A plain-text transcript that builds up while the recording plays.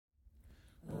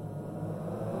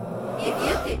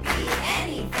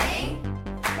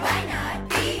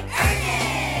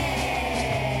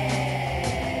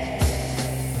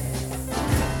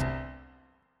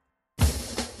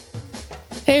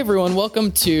Hey everyone,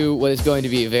 welcome to what is going to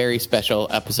be a very special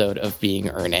episode of Being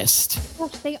Earnest.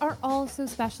 Gosh, they are all so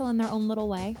special in their own little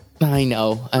way. I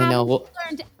know. Haven't you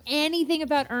learned anything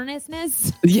about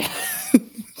earnestness? Yeah.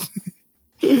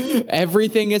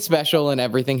 Everything is special and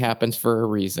everything happens for a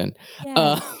reason.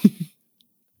 Yeah.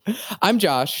 I'm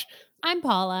Josh. I'm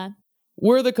Paula.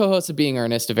 We're the co-hosts of Being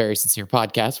Earnest, a very sincere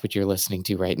podcast, which you're listening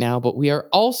to right now, but we are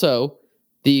also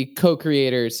the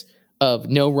co-creators of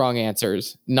No Wrong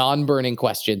Answers, non-burning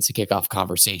questions to kick off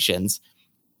conversations,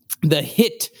 the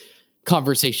hit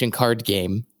conversation card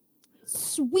game.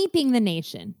 Sweeping the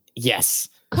nation. Yes.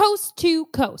 Coast to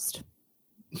coast.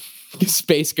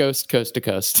 Space Ghost, coast to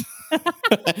coast.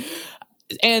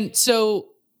 And so,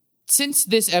 since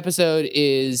this episode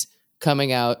is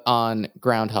coming out on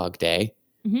Groundhog Day,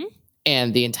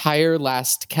 and the entire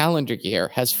last calendar year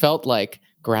has felt like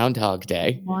Groundhog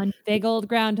Day. One big old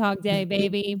Groundhog Day,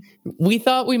 baby. We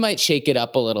thought we might shake it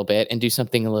up a little bit and do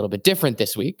something a little bit different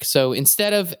this week. So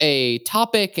instead of a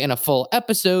topic and a full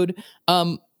episode,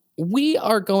 we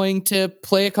are going to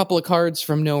play a couple of cards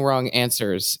from No Wrong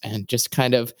Answers and just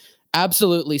kind of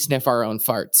absolutely sniff our own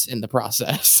farts in the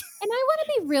process. And I want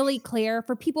to be really clear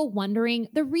for people wondering,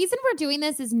 the reason we're doing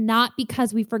this is not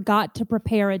because we forgot to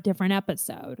prepare a different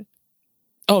episode.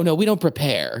 Oh, no, we don't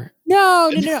prepare.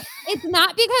 No. It's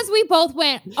not because we both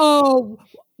went, oh,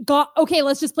 God, okay,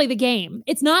 let's just play the game.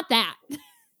 It's not that.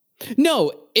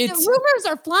 No, The rumors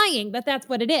are flying that that's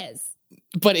what it is.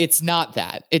 But it's not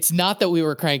that. It's not that we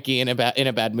were cranky in a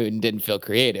bad mood and didn't feel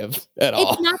creative at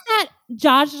all. It's not that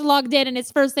Josh logged in and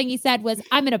his first thing he said was,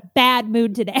 I'm in a bad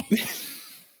mood today.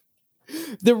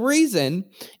 The reason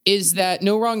is that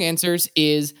No Wrong Answers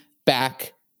is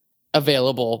back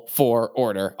available for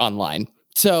order online.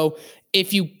 So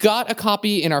if you got a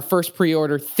copy in our first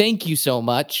pre-order, thank you so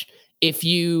much. If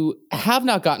you have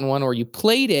not gotten one, or you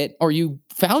played it, or you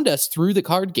found us through the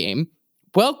card game,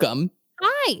 welcome.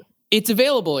 Hi. It's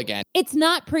available again. It's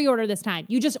not pre-order this time.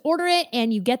 You just order it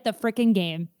and you get the freaking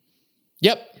game.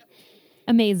 Yep.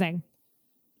 Amazing.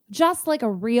 Just like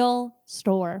a real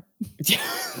store.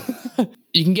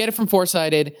 You can get it from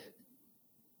Four-Sided.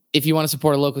 If you want to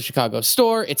support a local Chicago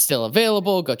store, it's still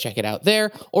available. Go check it out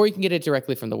there. Or you can get it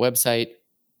directly from the website,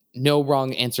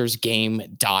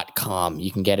 NoWrongAnswersGame.com.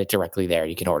 You can get it directly there.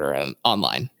 You can order it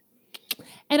online.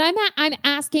 And I'm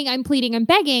asking, I'm pleading, I'm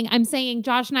begging. I'm saying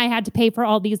Josh and I had to pay for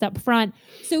all these up front.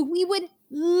 So we would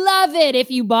love it if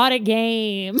you bought a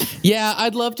game. Yeah,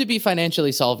 I'd love to be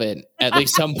financially solvent at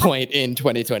least some point in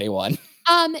 2021.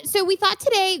 So we thought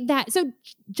today so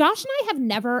Josh and I have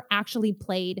never actually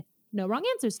played No Wrong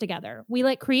Answers together.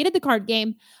 We created the card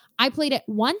game. I played it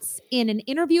once in an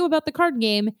interview about the card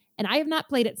game, and I have not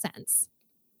played it since.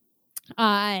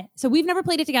 So we've never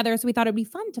played it together, so we thought it'd be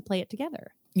fun to play it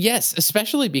together. Yes,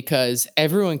 especially because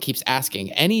everyone keeps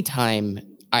asking. Anytime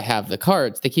I have the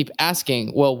cards, they keep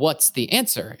asking, well, what's the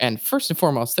answer? And first and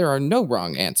foremost, there are no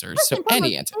wrong answers. So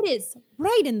any answer. It is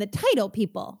right in the title,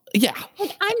 people. Yeah.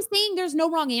 I'm saying there's no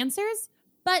wrong answers,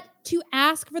 but to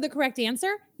ask for the correct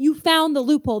answer, you found the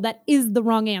loophole that is the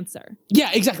wrong answer.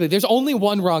 Yeah, exactly. There's only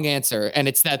one wrong answer, and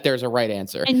it's that there's a right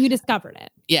answer. And you discovered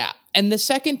it. Yeah. And the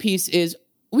second piece is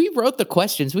we wrote the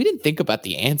questions. We didn't think about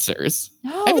the answers.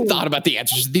 No. I haven't thought about the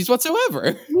answers to these whatsoever.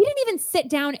 We didn't even sit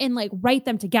down and write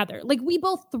them together. We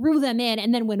both threw them in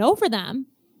and then went over them.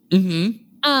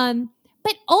 Mm-hmm.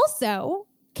 But also,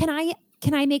 can I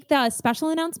make the special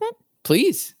announcement?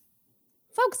 Please.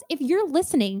 Folks, if you're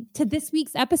listening to this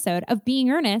week's episode of Being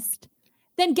Earnest,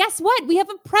 then guess what? We have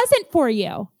a present for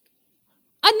you.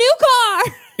 A new car.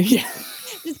 Yeah.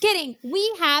 Just kidding.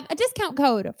 We have a discount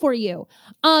code for you.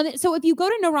 So if you go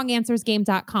to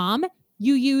NoWrongAnswersGame.com,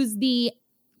 you use the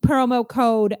promo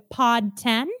code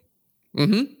POD10.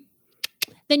 Mm-hmm.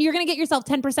 Then you're going to get yourself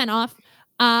 10% off.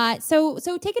 So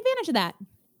take advantage of that.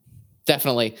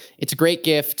 Definitely. It's a great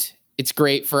gift. It's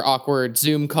great for awkward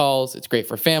Zoom calls. It's great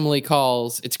for family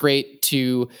calls. It's great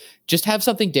to just have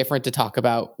something different to talk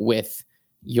about with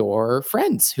your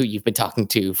friends who you've been talking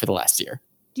to for the last year.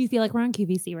 Do you feel like we're on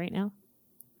QVC right now?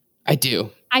 I do.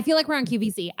 I feel like we're on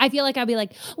QVC. I feel like I'll be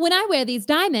like, when I wear these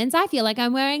diamonds, I feel like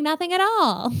I'm wearing nothing at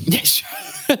all. Yeah, sure.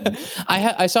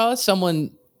 I saw someone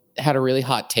had a really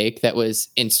hot take that was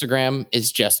Instagram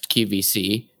is just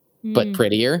QVC, but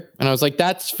prettier. And I was like,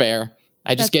 that's fair.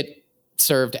 I just get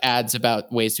served ads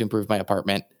about ways to improve my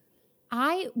apartment.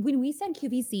 When we said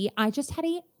QVC, I just had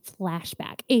a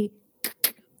flashback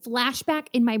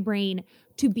in my brain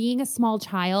to being a small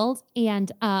child.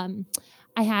 And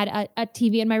I had a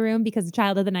TV in my room because a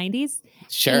child of the 90s.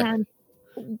 Sure. And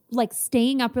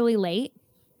staying up really late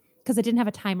because it didn't have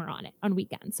a timer on it on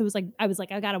weekends. So it was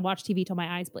I got to watch TV till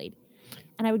my eyes bleed.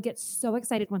 And I would get so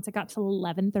excited once it got to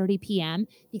 11:30 p.m.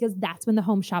 because that's when the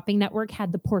Home Shopping Network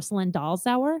had the porcelain dolls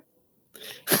hour.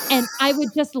 And I would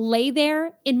just lay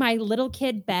there in my little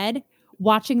kid bed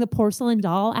watching the porcelain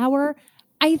doll hour.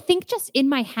 I think just in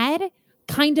my head,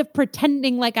 kind of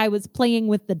pretending like I was playing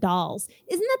with the dolls.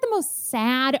 Isn't that the most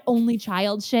sad only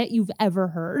child shit you've ever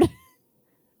heard?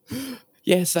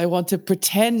 Yes, I want to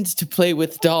pretend to play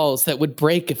with dolls that would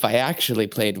break if I actually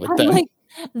played with them. Like,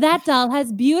 that doll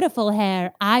has beautiful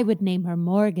hair. I would name her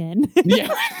Morgan.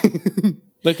 Yeah.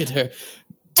 Look at her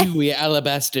dewy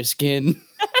alabaster skin.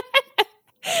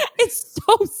 It's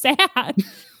so sad.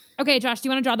 Okay, Josh, do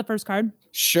you want to draw the first card?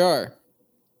 Sure.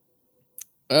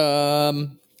 All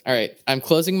right. I'm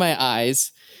closing my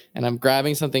eyes and I'm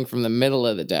grabbing something from the middle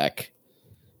of the deck.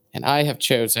 And I have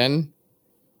chosen.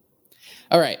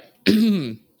 All right.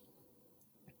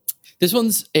 This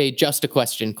one's just a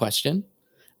question.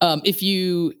 If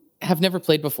you have never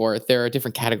played before, there are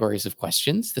different categories of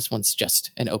questions. This one's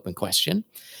just an open question.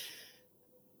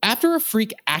 After a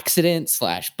freak accident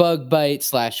 / bug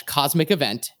bite / cosmic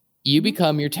event, you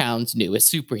become your town's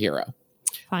newest superhero.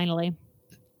 Finally.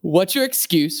 What's your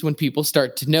excuse when people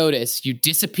start to notice you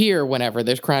disappear whenever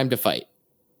there's crime to fight?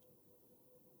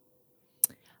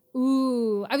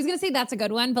 Ooh, I was going to say that's a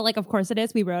good one, but like, of course it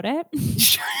is. We wrote it.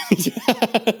 What is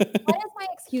my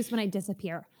excuse when I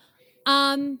disappear?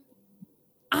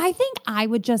 I think I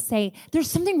would just say there's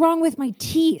something wrong with my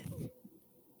teeth.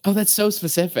 Oh, that's so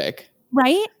specific.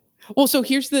 Right? Well, so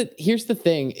here's the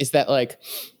thing is that like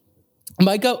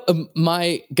my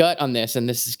gut on this, and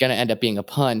this is going to end up being a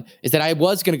pun, is that I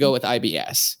was going to go with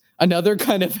IBS, another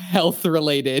kind of health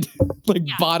related,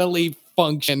 bodily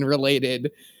function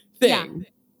related thing. Yeah.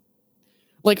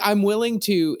 Like I'm willing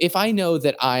to, if I know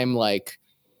that I'm like,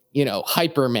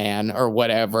 Hyperman or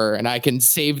whatever, and I can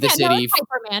save the city.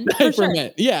 Hyperman, for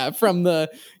sure. Yeah, from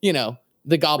the,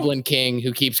 the Goblin King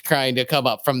who keeps trying to come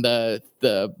up from the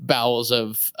bowels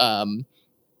of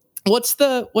what's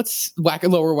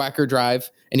Lower Wacker Drive,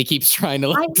 and he keeps trying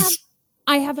to.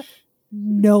 I have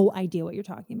no idea what you're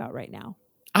talking about right now.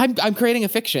 I'm creating a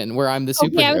fiction where I'm the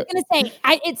superhero. Okay, I was gonna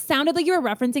say it sounded like you were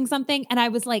referencing something, and I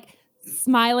was like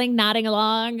smiling, nodding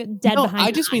along, dead behind.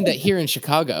 I just mean that here in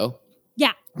Chicago.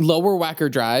 Yeah. Lower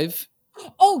Wacker Drive.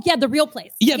 Oh, yeah, the real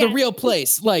place. Yeah, the real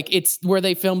place. Like, it's where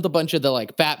they filmed a bunch of the,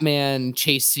 like, Batman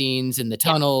chase scenes in the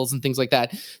tunnels and things like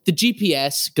that. The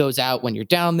GPS goes out when you're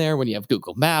down there, when you have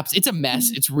Google Maps. It's a mess.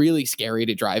 Mm-hmm. It's really scary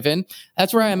to drive in.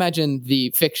 That's where I imagine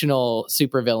the fictional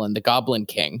supervillain, the Goblin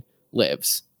King,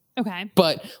 lives. Okay.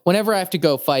 But whenever I have to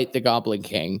go fight the Goblin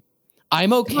King,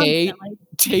 I'm okay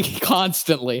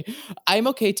constantly. I'm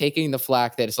okay taking the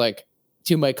flack that it's like,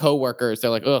 to my coworkers,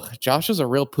 they're like, ugh, Josh is a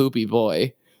real poopy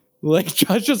boy. Like,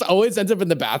 Josh just always ends up in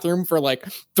the bathroom for like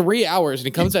 3 hours and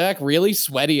he comes back really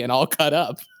sweaty and all cut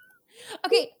up.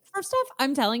 Okay, first off,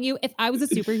 I'm telling you, if I was a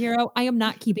superhero, I am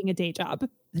not keeping a day job.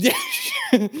 Yeah.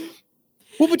 Well,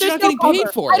 but you're not getting paid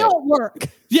for it. I don't work.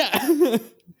 Yeah.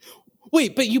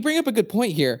 Wait, but you bring up a good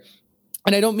point here.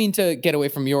 And I don't mean to get away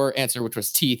from your answer, which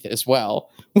was teeth as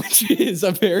well, which is a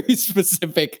very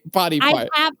specific body part.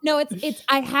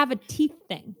 I have a teeth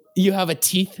thing. You have a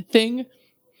teeth thing?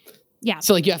 Yeah.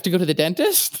 So like you have to go to the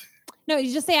dentist? No,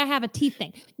 you just say I have a teeth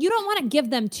thing. You don't want to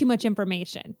give them too much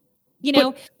information.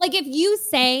 Like if you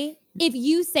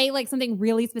say like something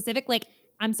really specific, like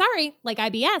I'm sorry, like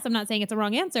IBS, I'm not saying it's a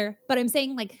wrong answer, but I'm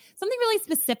saying like something really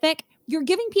specific, you're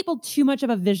giving people too much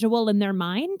of a visual in their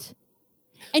mind.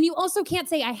 And you also can't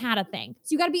say I had a thing.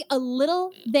 So you got to be a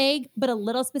little vague, but a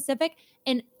little specific.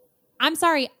 And I'm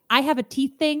sorry, I have a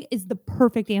teeth thing is the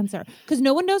perfect answer because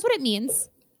no one knows what it means.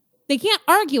 They can't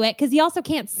argue it because you also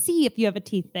can't see if you have a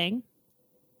teeth thing.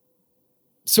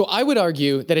 So I would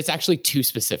argue that it's actually too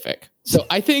specific. So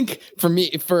I think for me,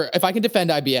 if I can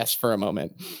defend IBS for a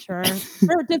moment. Sure.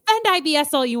 Defend IBS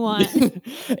all you want.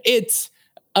 It's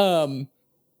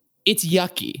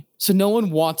yucky. So no one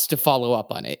wants to follow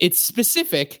up on it. It's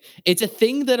specific. It's a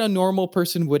thing that a normal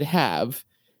person would have.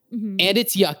 Mm-hmm. And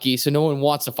it's yucky. So no one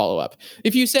wants to follow up.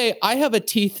 If you say, I have a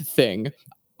teeth thing,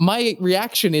 my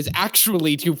reaction is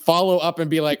actually to follow up and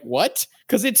be like, what?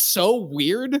 Because it's so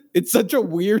weird. It's such a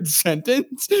weird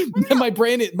sentence. And my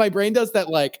brain does that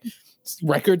like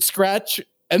record scratch.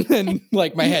 And then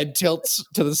like my head tilts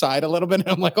to the side a little bit. And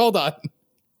I'm like, hold on.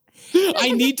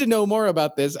 I need to know more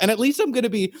about this. And at least I'm going to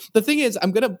be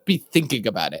thinking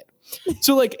about it.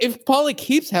 So like if Polly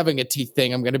keeps having a teeth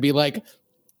thing, I'm going to be like,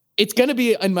 it's going to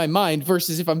be in my mind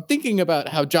versus if I'm thinking about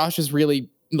how Josh is really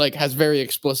like has very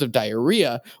explosive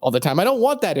diarrhea all the time. I don't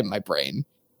want that in my brain.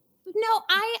 No,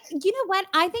 you know what?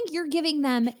 I think you're giving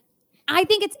them, I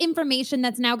think it's information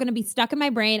that's now going to be stuck in my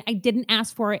brain. I didn't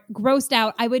ask for it, grossed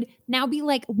out. I would now be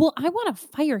like, well, I want to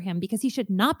fire him because he should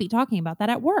not be talking about that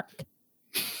at work.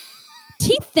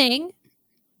 Teeth thing,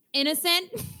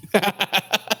 innocent.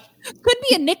 Could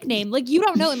be a nickname. Like, you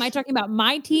don't know. Am I talking about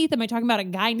my teeth? Am I talking about a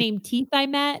guy named Teeth I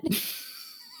met?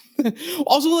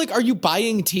 Also, like, are you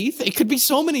buying teeth? It could be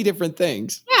so many different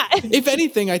things. Yeah. If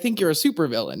anything, I think you're a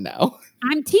supervillain now.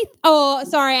 I'm teeth. Oh,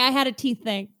 sorry. I had a teeth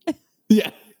thing.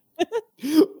 Yeah.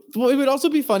 Well, it would also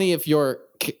be funny if your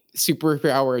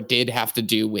superpower did have to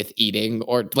do with eating,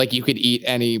 or like you could eat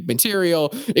any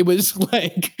material. It was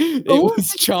like it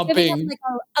was chomping. Like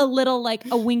a little, like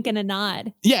a wink and a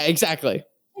nod. Yeah, exactly.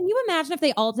 Can you imagine if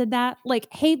they all did that? Like,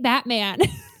 hey, Batman.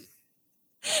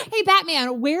 Hey,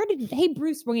 Batman, hey,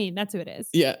 Bruce Wayne. That's who it is.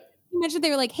 Yeah. Imagine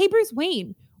they were like, hey, Bruce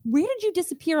Wayne, where did you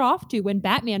disappear off to when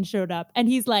Batman showed up? And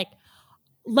he's like,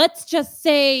 let's just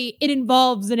say it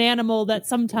involves an animal that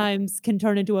sometimes can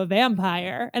turn into a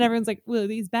vampire. And everyone's like, well,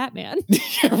 he's Batman.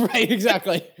 Yeah, right,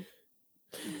 exactly.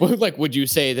 Well, like, would you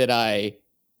say that I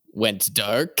went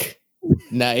dark,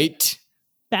 night?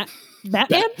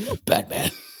 Batman?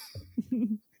 Batman.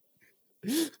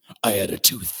 I had a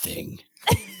tooth thing.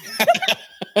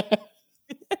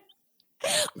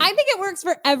 I think it works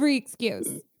for every excuse.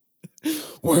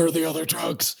 Where are the other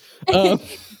drugs?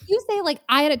 You say, like,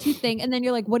 I had a tooth thing, and then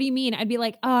you're like, what do you mean? I'd be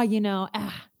like, oh,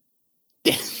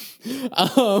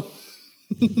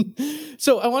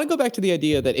 So I want to go back to the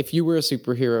idea that if you were a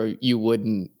superhero, you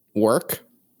wouldn't work.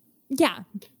 Yeah.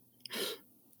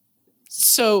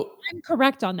 So I'm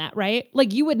correct on that, right?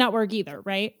 Like, you would not work either,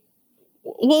 right?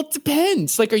 Well, it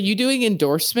depends. Like, are you doing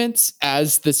endorsements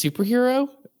as the superhero?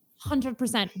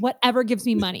 100%. Whatever gives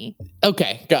me money.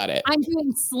 Okay, got it. I'm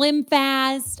doing Slim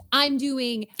Fast. I'm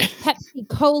doing Pepsi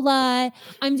Cola.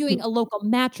 I'm doing a local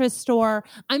mattress store.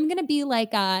 I'm going to be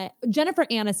like Jennifer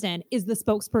Aniston is the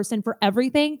spokesperson for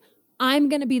everything. I'm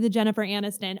going to be the Jennifer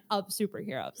Aniston of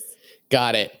superheroes.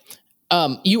 Got it.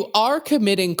 You are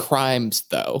committing crimes,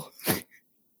 though.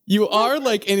 You are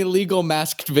like an illegal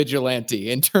masked vigilante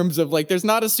in terms of, like, there's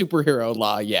not a superhero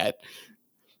law yet.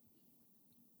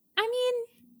 I mean,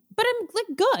 but I'm like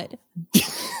good.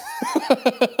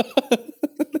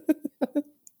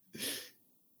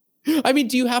 I mean,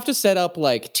 do you have to set up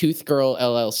like Tooth Girl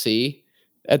LLC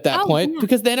at that point? Yeah.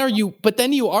 Because then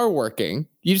you are working.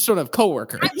 You just don't have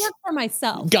coworkers. I work for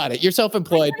myself. Got it. You're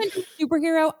self-employed. I'm a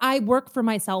superhero. I work for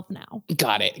myself now.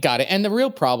 Got it. And the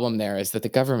real problem there is that the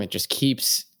government just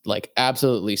keeps like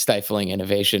absolutely stifling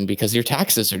innovation because your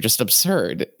taxes are just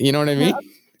absurd. You know what I mean?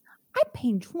 I'm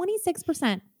paying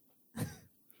 26%.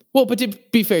 Well, but to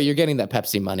be fair, you're getting that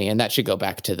Pepsi money, and that should go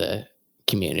back to the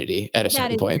community at a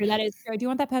certain point. True. That is true. I do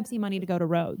want that Pepsi money to go to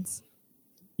roads.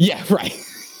 Yeah, right.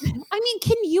 I mean,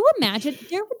 can you imagine?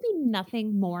 There would be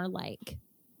nothing more like.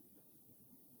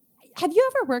 Have you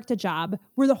ever worked a job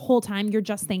where the whole time you're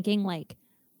just thinking like,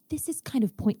 this is kind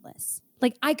of pointless?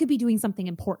 Like, I could be doing something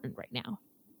important right now.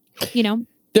 You know?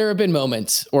 There have been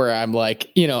moments where I'm like,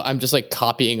 I'm just like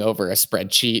copying over a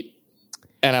spreadsheet,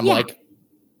 and I'm like,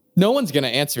 no one's going to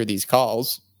answer these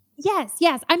calls. Yes.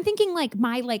 I'm thinking like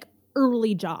my like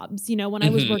early jobs, when I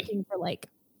was working for like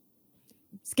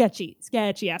sketchy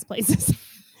ass places.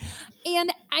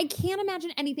 And I can't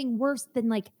imagine anything worse than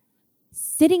like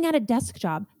sitting at a desk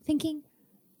job thinking,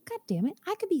 God damn it,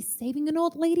 I could be saving an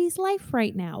old lady's life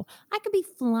right now. I could be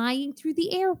flying through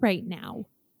the air right now.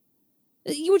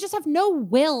 You would just have no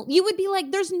will. You would be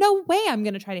like, there's no way I'm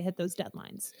going to try to hit those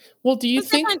deadlines. Well, do you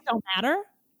those think deadlines don't matter?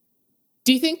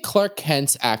 Do you think Clark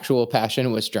Kent's actual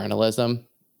passion was journalism?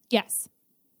 Yes.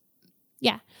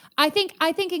 Yeah. I think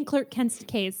in Clark Kent's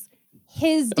case,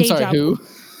 his day job. Who?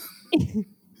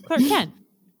 Clark Kent.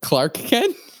 Clark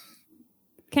Kent?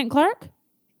 Kent Clark?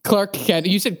 Clark Kent.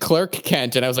 You said Clark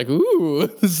Kent, and I was like, ooh.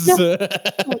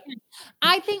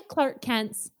 I think Clark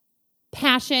Kent's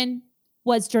passion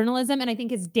was journalism, and I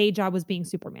think his day job was being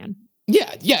Superman.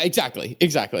 Yeah, exactly. He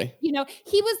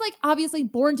was like obviously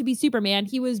born to be Superman.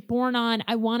 He was born on,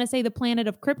 I want to say, the planet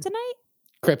of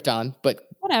Krypton, but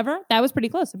whatever. That was pretty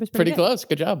close. It was pretty close.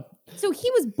 Good job. So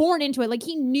he was born into it. Like,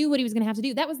 he knew what he was going to have to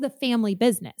do. That was the family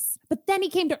business. But then he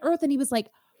came to Earth and he was like,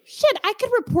 shit, I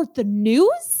could report the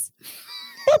news?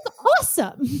 That's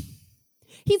awesome.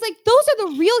 He's like, those are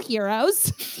the real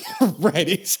heroes. Right,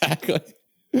 exactly.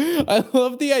 I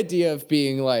love the idea of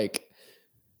being like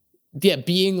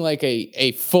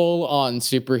a full-on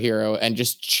superhero and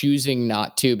just choosing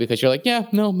not to because you're like, yeah,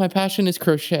 no, my passion is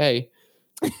crochet.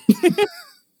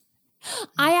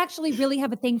 I actually really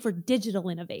have a thing for digital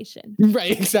innovation.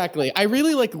 Right, exactly. I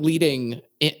really like leading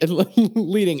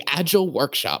agile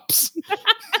workshops.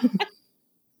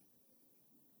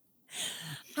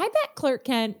 I bet Clark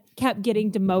Kent kept getting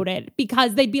demoted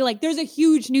because they'd be like, there's a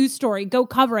huge news story, go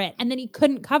cover it. And then he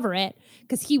couldn't cover it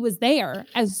because he was there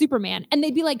as Superman. And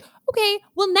they'd be like, okay,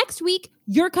 well, next week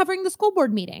you're covering the school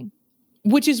board meeting.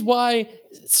 Which is why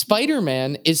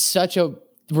Spider-Man is such a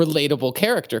relatable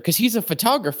character, because he's a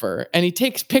photographer and he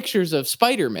takes pictures of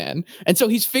Spider-Man. And so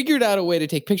he's figured out a way to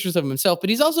take pictures of himself, but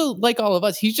he's also like all of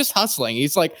us. He's just hustling.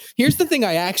 He's like, here's the thing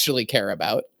I actually care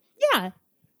about. Yeah.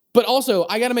 But also,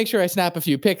 I got to make sure I snap a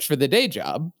few pics for the day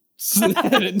job so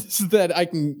that I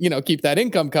can, keep that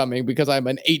income coming, because I'm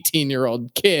an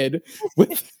 18-year-old kid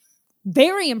with.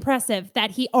 Very impressive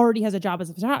that he already has a job as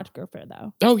a photographer,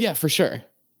 though. Oh, yeah, for sure.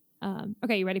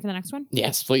 Okay, you ready for the next one?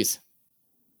 Yes, please.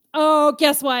 Oh,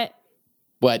 guess what?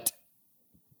 What?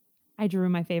 I drew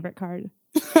my favorite card.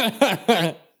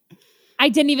 I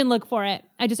didn't even look for it.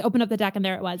 I just opened up the deck and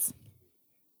there it was.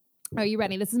 Are you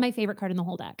ready? This is my favorite card in the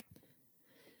whole deck.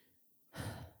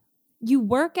 You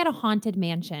work at a haunted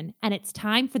mansion and it's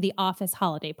time for the office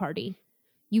holiday party.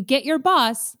 You get your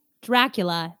boss,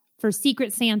 Dracula, for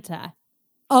Secret Santa.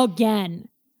 Again.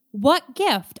 What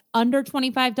gift under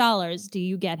 $25 do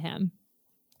you get him?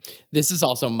 This is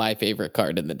also my favorite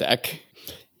card in the deck.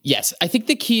 Yes, I think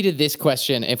the key to this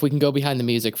question, if we can go behind the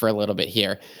music for a little bit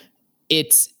here,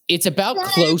 it's about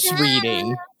close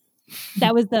reading.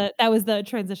 That was the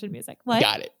transition music. What?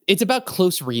 Got it. It's about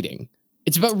close reading.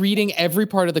 It's about reading every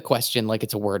part of the question like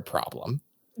it's a word problem.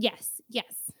 Yes.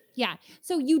 Yeah.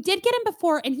 So you did get him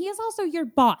before, and he is also your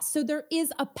boss. So there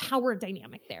is a power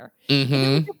dynamic there. Mm-hmm. And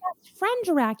then with your best friend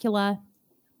Dracula,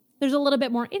 there's a little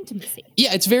bit more intimacy.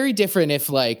 Yeah, it's very different if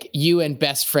like you and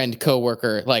best friend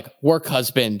coworker, like work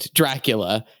husband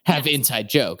Dracula, have inside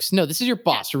jokes. No, this is your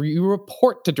boss. Yeah. You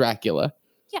report to Dracula.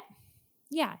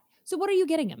 Yeah. So what are you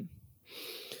getting him?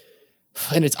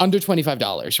 And it's under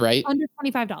 $25, right? Under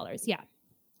 $25, yeah.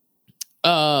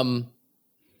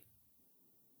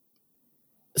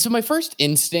 So my first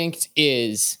instinct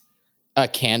is a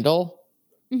candle.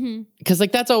 Mm-hmm. Because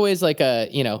like that's always like a,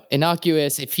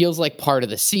 innocuous. It feels like part of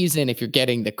the season if you're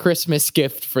getting the Christmas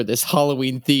gift for this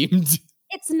Halloween themed.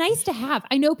 It's nice to have.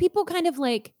 I know people kind of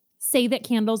like say that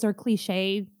candles are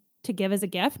cliche to give as a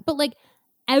gift, but like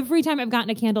every time I've gotten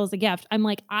a candle as a gift, I'm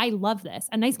like, I love this.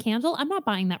 A nice candle. I'm not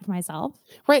buying that for myself.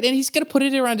 Right. And he's going to put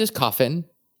it around his coffin.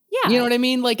 Yeah. You know what I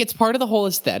mean? Like it's part of the whole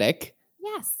aesthetic.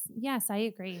 Yes, I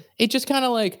agree. It just kind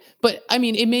of like, but I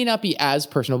mean, it may not be as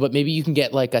personal, but maybe you can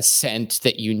get like a scent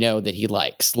that that he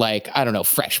likes, like, I don't know,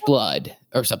 fresh blood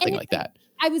or something like that.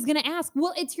 I was going to ask,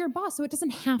 well, it's your boss, so it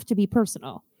doesn't have to be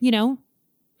personal,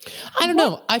 I don't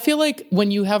know. I feel like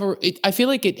when you have I feel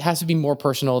like it has to be more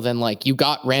personal than like you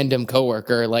got random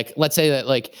coworker. Like, let's say that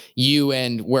like you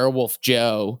and Werewolf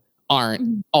Joe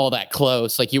aren't all that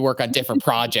close. Like you work on different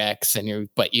projects and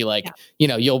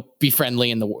you'll be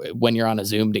friendly when you're on a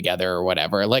Zoom together or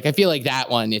whatever. Like, I feel like that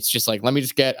one, it's just like, let me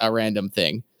just get a random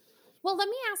thing. Well, let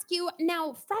me ask you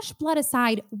now, fresh blood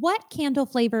aside, what candle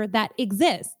flavor that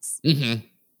exists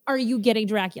are you getting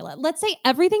Dracula? Let's say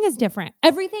everything is different.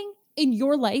 Everything in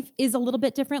your life is a little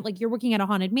bit different. Like you're working at a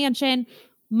haunted mansion,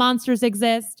 monsters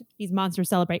exist. These monsters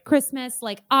celebrate Christmas.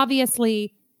 Like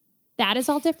obviously that is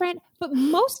all different, but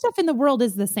most stuff in the world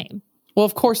is the same. Well,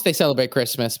 of course they celebrate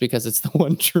Christmas because it's the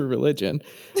one true religion.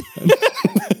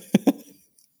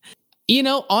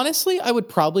 Honestly, I would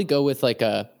probably go with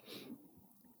I'd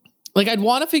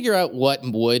want to figure out what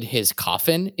wood his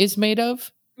coffin is made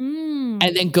of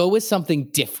and then go with something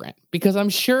different, because I'm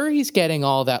sure he's getting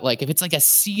all that. Like if it's like a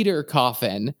cedar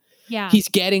coffin, he's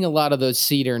getting a lot of those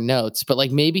cedar notes, but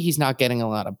like maybe he's not getting a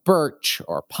lot of birch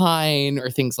or pine or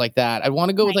things like that. I want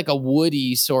to go with like a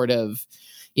woody sort of,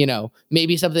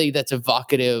 maybe something that's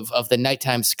evocative of the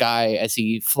nighttime sky as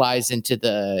he flies into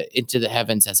the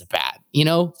heavens as a bat,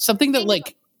 something that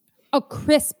like a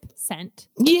crisp scent.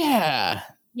 Yeah.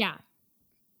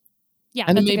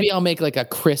 And then maybe I'll make like a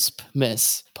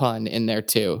Crispmas pun in there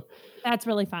too. That's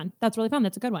really fun. That's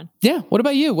a good one. Yeah. What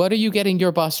about you? What are you getting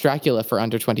your boss Dracula for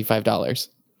under $25?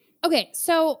 Okay.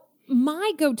 So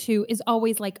my go-to is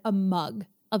always like a mug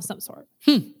of some sort.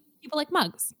 People like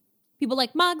mugs.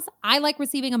 I like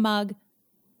receiving a mug.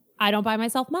 I don't buy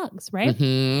myself mugs, right?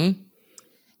 Mm-hmm.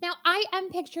 Now I am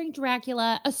picturing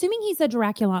Dracula, assuming he's a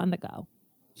Dracula on the go.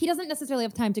 He doesn't necessarily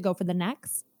have time to go for the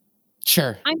next.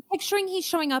 Sure. I'm picturing he's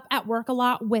showing up at work a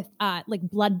lot with like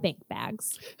blood bank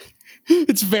bags.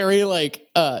 It's very like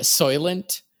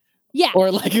Soylent. Yeah.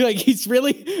 Or like he's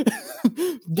really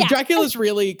Dracula's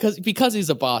really because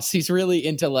he's a boss, he's really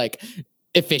into like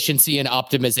efficiency and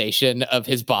optimization of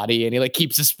his body, and he like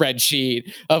keeps a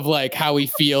spreadsheet of like how he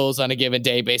feels on a given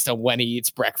day based on when he eats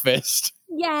breakfast.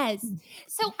 Yes.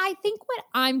 So I think what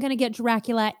I'm going to get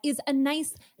Dracula is a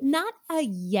nice, not a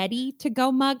Yeti to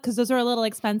go mug because those are a little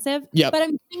expensive. Yep. But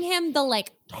I'm giving him the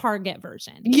like Target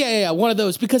version. Yeah, one of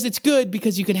those because it's good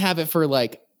because you can have it for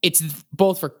like it's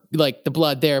both for like the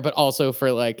blood there, but also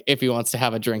for like if he wants to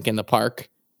have a drink in the park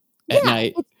at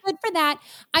night. It's good for that.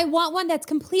 I want one that's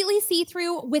completely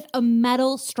see-through with a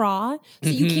metal straw so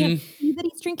you can't see that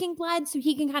he's drinking blood so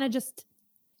he can kind of just,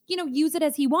 use it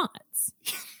as he wants.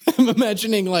 I'm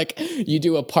imagining like you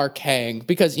do a park hang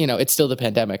because, it's still the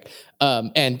pandemic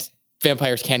and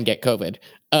vampires can get COVID.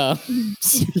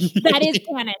 That is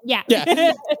canon. Yeah.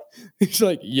 Yeah. It's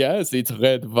like, yes, it's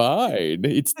red wine.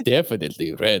 It's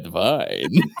definitely red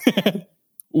wine.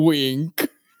 Wink.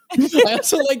 I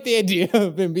also like the idea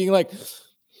of him being like,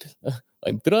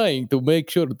 I'm trying to make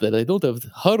sure that I don't have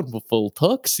harmful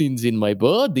toxins in my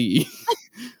body.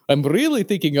 I'm really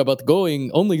thinking about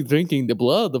only drinking the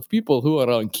blood of people who are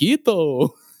on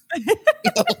keto.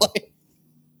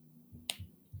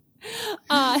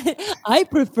 I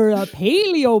prefer a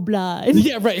paleo blood.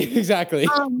 Yeah, right. Exactly.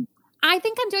 I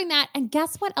think I'm doing that. And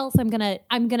guess what else I'm gonna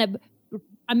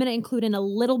include in a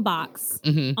little box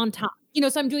on top.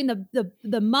 So I'm doing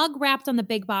the mug wrapped on the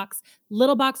big box,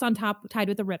 little box on top tied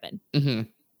with a ribbon. Mm-hmm.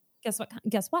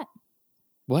 Guess what?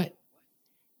 What?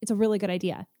 It's a really good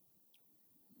idea.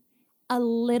 A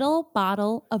little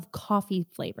bottle of coffee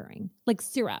flavoring, like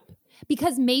syrup,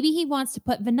 because maybe he wants to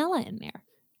put vanilla in there.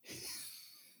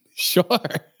 Sure.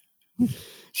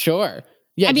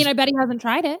 Yeah. I mean, I bet he hasn't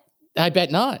tried it. I bet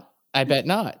not.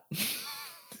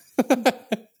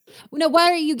 No, what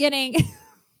are you getting?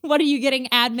 What are you getting,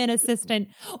 admin assistant?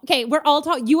 Okay, we're all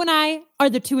talking. You and I are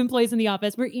the two employees in the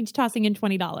office. We're each tossing in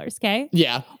 $20. Okay.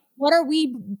 Yeah. What are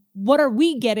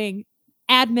we getting,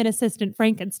 admin assistant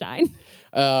Frankenstein?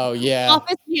 Oh yeah.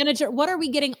 Office manager. What are we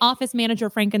getting, office manager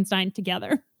Frankenstein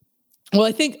together? Well,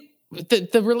 I think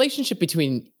the relationship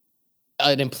between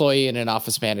an employee and an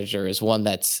office manager is one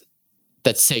that's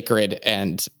sacred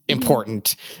and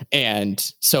important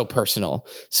and so personal.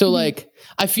 So like,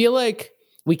 I feel like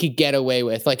we could get away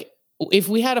with like, if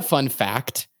we had a fun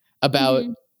fact about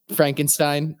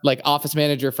Frankenstein, like office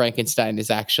manager Frankenstein is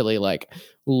actually like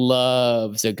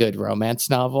loves a good romance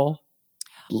novel.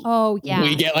 Oh yeah.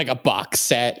 We get like a box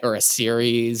set or a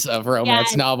series of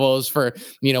romance novels for,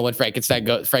 when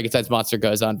Frankenstein's monster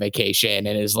goes on vacation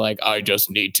and is like, I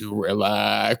just need to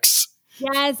relax.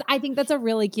 Yes, I think that's a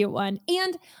really cute one.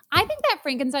 And I think that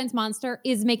Frankenstein's monster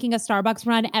is making a Starbucks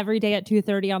run every day at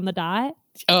 2:30 on the dot.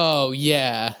 Oh,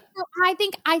 yeah. So I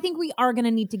think we are going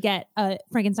to need to get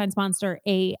Frankenstein's monster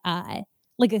a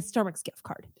Starbucks gift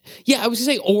card. Yeah, I was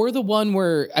going to say, or the one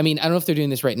where, I don't know if they're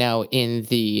doing this right now in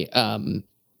the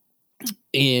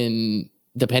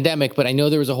pandemic, but I know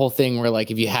there was a whole thing where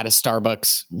like if you had a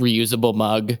Starbucks reusable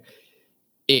mug,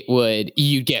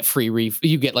 you'd get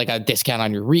you get like a discount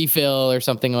on your refill or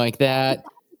something like that.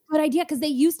 Good idea, because they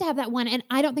used to have that one, and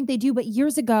I don't think they do, but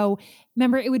years ago,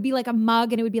 remember, it would be like a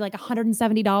mug and it would be like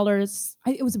 $170.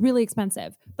 It was really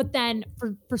expensive. But then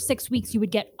for 6 weeks, you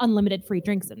would get unlimited free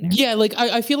drinks in there. Yeah, like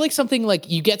I feel like something like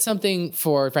you get something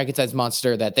for Frankenstein's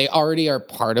monster that they already are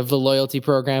part of the loyalty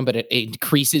program, but it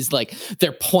increases like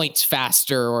their points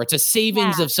faster, or it's a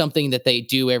savings of something that they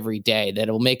do every day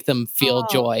that'll make them feel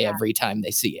joy every time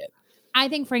they see it. I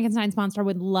think Frankenstein's monster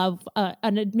would love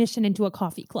an admission into a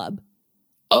coffee club.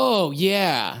 Oh,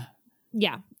 yeah.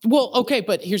 Yeah. Well, okay,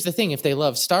 but here's the thing. If they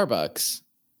love Starbucks,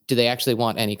 do they actually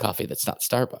want any coffee that's not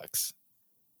Starbucks?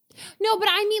 No, but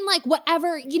I mean like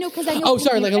whatever, because I know. Oh,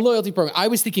 sorry, like a loyalty program. I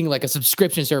was thinking like a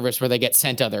subscription service where they get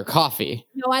sent other coffee.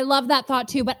 No, I love that thought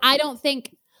too, but I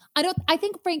think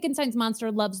Frankenstein's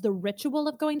monster loves the ritual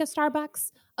of going to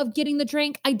Starbucks, of getting the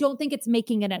drink. I don't think it's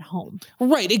making it at home.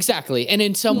 Right, exactly. And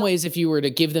in some ways, if you were to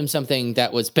give them something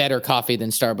that was better coffee than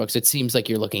Starbucks, it seems like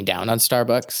you're looking down on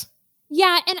Starbucks.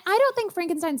 Yeah, and I don't think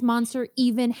Frankenstein's monster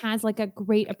even has like a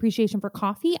great appreciation for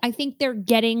coffee. I think they're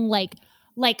getting like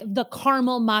the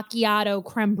caramel macchiato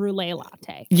creme brulee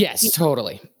latte. Yes,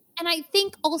 totally. And I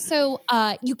think also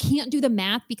you can't do the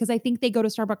math, because I think they go to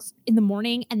Starbucks in the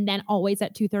morning and then always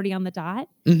at 2:30 on the dot.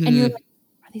 Mm-hmm. And you're like,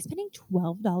 are they spending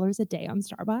 $12 a day on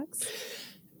Starbucks?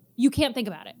 You can't think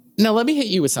about it. Now, let me hit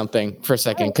you with something for a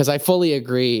second, because I fully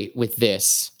agree with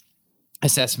this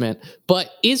assessment.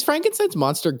 But is Frankenstein's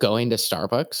monster going to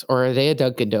Starbucks, or are they a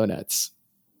Dunkin' Donuts?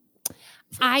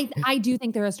 I do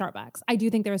think they're a Starbucks.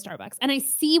 And I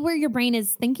see where your brain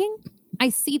is thinking. I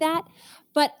see that.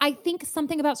 But I think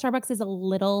something about Starbucks is a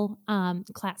little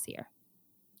classier.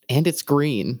 And it's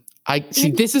green. I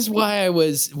see. This is why I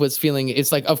was feeling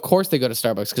it's like, of course they go to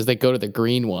Starbucks, because they go to the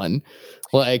green one.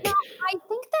 Like, I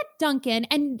think that Dunkin',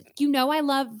 and I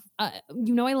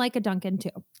like a Dunkin' too.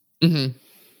 Mm-hmm.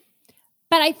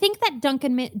 But I think that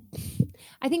Dunkin'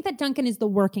 is the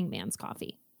working man's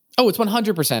coffee. Oh, it's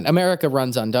 100%. America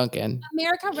runs on Dunkin'.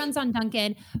 America runs on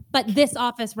Dunkin', but this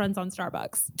office runs on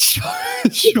Starbucks.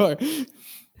 Sure.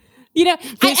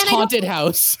 This haunted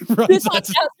house runs on.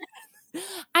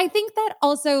 I think that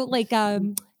also, like,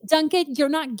 Dunkin', you're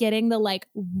not getting the like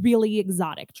really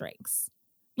exotic drinks.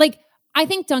 Like, I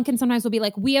think Dunkin' sometimes will be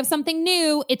like, we have something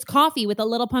new. It's coffee with a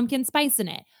little pumpkin spice in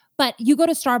it. But you go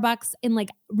to Starbucks and like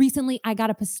recently I got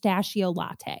a pistachio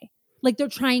latte. Like, they're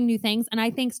trying new things. And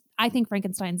I think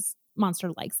Frankenstein's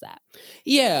Monster likes that.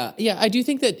 Yeah. I do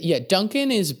think that,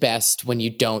 Dunkin' is best when you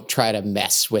don't try to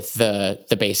mess with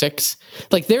the basics.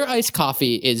 Like, their iced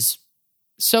coffee is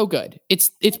so good.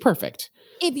 It's perfect.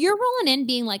 If you're rolling in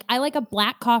being like, I like a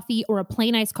black coffee or a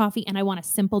plain iced coffee and I want a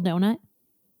simple donut.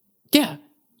 Yeah.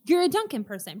 You're a Dunkin'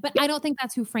 person, but I don't think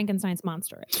that's who Frankenstein's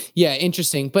Monster is. Yeah,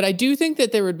 interesting. But I do think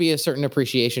that there would be a certain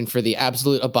appreciation for the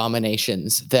absolute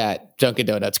abominations that Dunkin'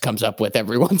 Donuts comes up with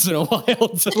every once in a while.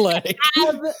 To like,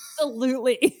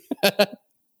 absolutely.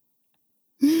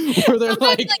 Where they're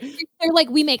like,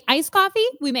 we make iced coffee,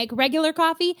 we make regular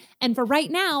coffee, and for right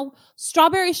now,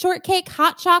 strawberry shortcake,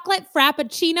 hot chocolate,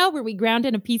 frappuccino, where we ground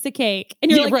in a piece of cake.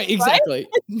 And you're like, right, exactly.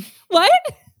 What?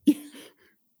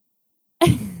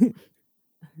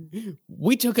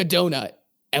 We took a donut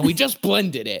and we just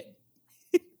blended it.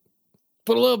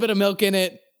 Put a little bit of milk in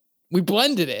it. We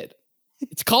blended it.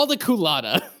 It's called a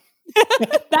culotta.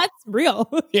 That's real.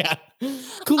 Yeah.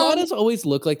 Culottes always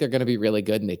look like they're going to be really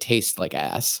good and they taste like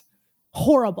ass.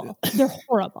 Horrible. They're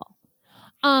horrible.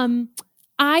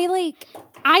 I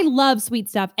love sweet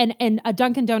stuff, and a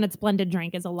Dunkin' Donuts blended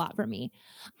drink is a lot for me.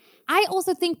 I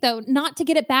also think, though, not to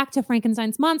get it back to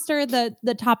Frankenstein's Monster,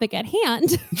 the topic at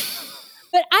hand,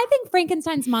 but I think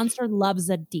Frankenstein's Monster loves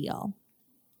a deal.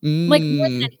 Like, more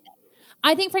than anything.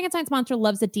 I think Frankenstein's Monster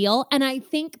loves a deal, and I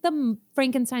think the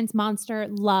Frankenstein's Monster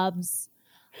loves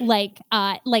like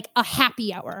a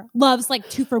happy hour, loves like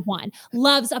 2 for $1,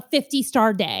 loves a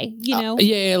 50-star day,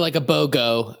 Yeah, like a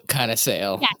BOGO kind of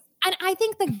sale. Yeah. And I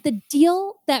think the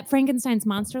deal that Frankenstein's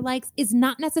Monster likes is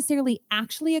not necessarily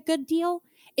actually a good deal.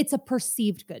 It's a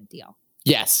perceived good deal.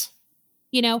 Yes.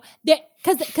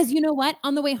 Because you know what?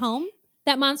 On the way home,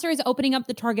 that monster is opening up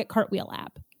the Target Cartwheel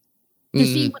app to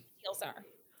see what the deals are.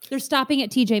 They're stopping at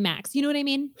TJ Maxx. You know what I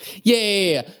mean?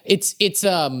 Yeah. It's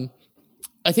I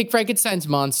think Frankenstein's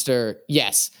Monster,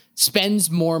 yes,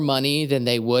 spends more money than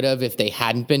they would have if they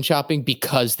hadn't been shopping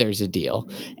because there's a deal.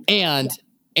 And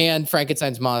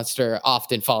Frankenstein's Monster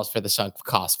often falls for the sunk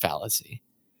cost fallacy.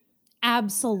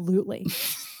 Absolutely.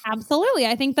 Absolutely.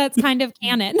 I think that's kind of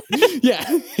canon.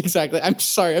 Yeah, exactly. I'm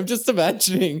sorry. I'm just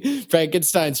imagining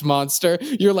Frankenstein's Monster.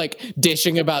 You're like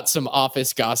dishing about some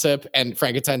office gossip and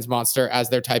Frankenstein's Monster, as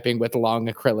they're typing with long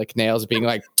acrylic nails, being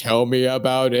like, tell me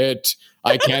about it.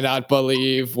 I cannot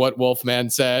believe what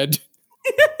Wolfman said.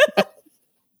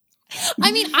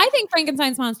 I mean, I think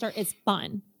Frankenstein's Monster is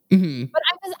fun. Mm-hmm. But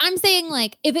I'm saying,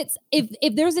 like,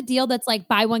 if there's a deal that's like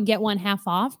buy one, get one half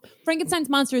off, Frankenstein's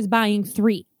Monster is buying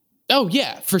 3. Oh,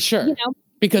 yeah, for sure.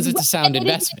 Because it's a sound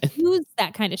investment. Use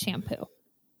that kind of shampoo.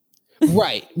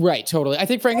 Right, totally. I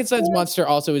think Frankenstein's Monster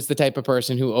also is the type of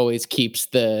person who always keeps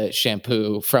the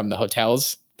shampoo from the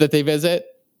hotels that they visit.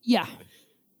 Yeah.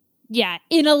 Yeah,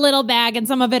 in a little bag, and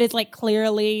some of it is like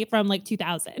clearly from like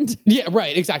 2000. Yeah,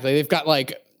 right, exactly. They've got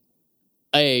like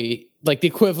the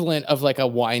equivalent of like a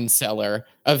wine cellar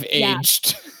of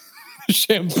aged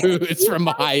shampoos from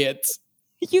Hyatt's.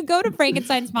 You go to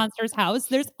Frankenstein's Monster's house,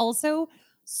 there's also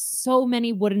so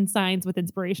many wooden signs with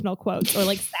inspirational quotes or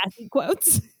like sassy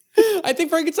quotes. I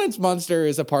think Frankenstein's Monster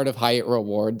is a part of Hyatt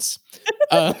Rewards.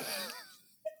 What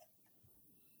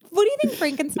do you think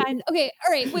Frankenstein... Okay,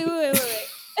 all right, wait.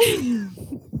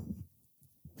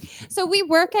 So we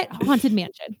work at Haunted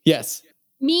Mansion. Yes.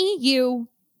 Me, you,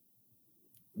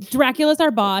 Dracula's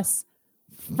our boss.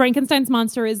 Frankenstein's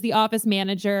Monster is the office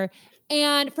manager.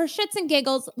 And for shits and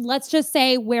giggles, let's just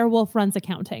say Werewolf runs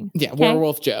accounting. Yeah, okay?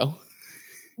 Werewolf Joe.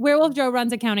 Werewolf Joe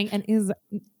runs accounting and is,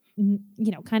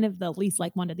 kind of the least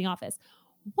like one in the office.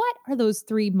 What are those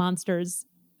 3 monsters'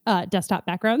 desktop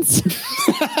backgrounds?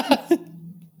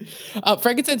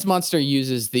 Frankenstein's Monster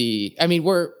uses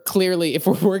we're clearly, if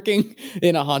we're working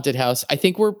in a haunted house, I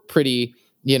think we're pretty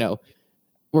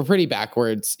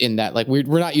backwards in that, like, we're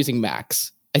not using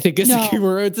Macs. I think this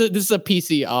is a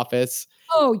PC office.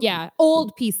 Oh, yeah.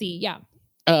 Old PC. Yeah.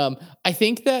 I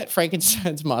think that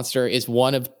Frankenstein's Monster is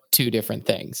one of 2 different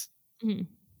things. Mm-hmm.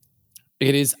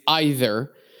 It is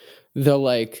either the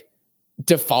like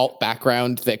default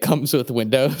background that comes with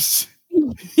Windows.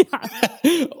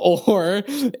 Yeah. Or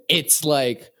it's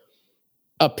like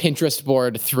a Pinterest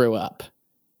board threw up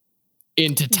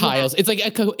into tiles. It's like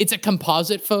it's a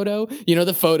composite photo. You know,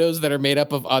 the photos that are made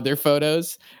up of other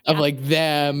photos of like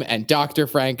them and Dr.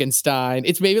 Frankenstein.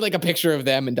 It's maybe like a picture of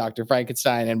them and Dr.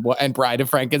 Frankenstein and Bride of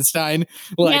Frankenstein,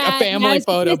 like a family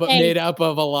photo, but made up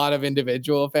of a lot of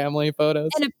individual family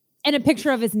photos. And a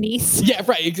picture of his niece. Yeah,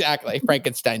 right, exactly.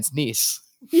 Frankenstein's niece.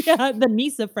 Yeah, the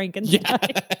niece of Frankenstein.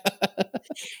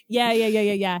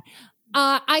 Yeah.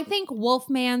 I think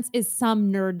Wolfman's is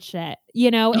some nerd shit.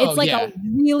 You know, it's a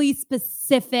really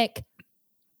specific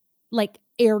like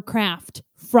aircraft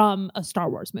from a Star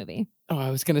Wars movie. Oh, I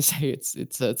was gonna say it's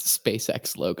a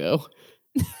SpaceX logo.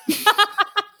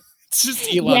 It's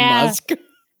just Elon Musk.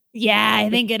 Yeah, I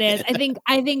think it is.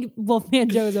 I think Wolfman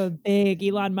Joe's a big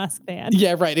Elon Musk fan.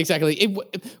 Yeah, right, exactly.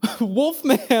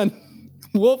 Wolfman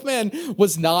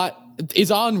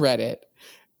is on Reddit,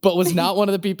 but was not one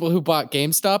of the people who bought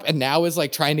GameStop, and now is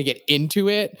like trying to get into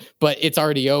it, but it's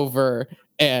already over,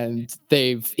 and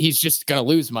he's just gonna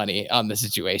lose money on the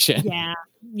situation.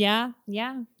 Yeah,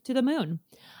 to the moon.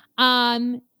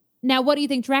 Now, what do you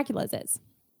think Dracula's is?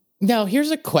 Now,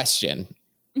 here's a question: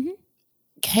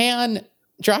 Can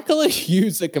Dracula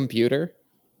use a computer?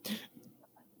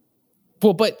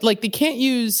 Well, but like they can't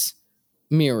use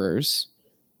mirrors.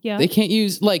 Yeah, they can't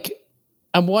use like.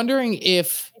 I'm wondering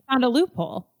if they found a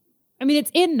loophole. I mean,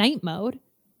 it's in night mode.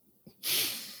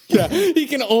 Yeah, he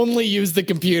can only use the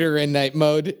computer in night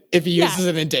mode. If he uses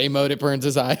it in day mode, it burns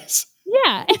his eyes.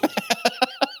 Yeah.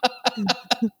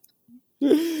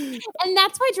 And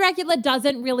that's why Dracula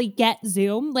doesn't really get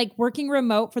Zoom. Like working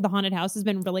remote for the haunted house has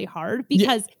been really hard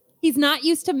because he's not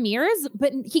used to mirrors,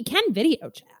 but he can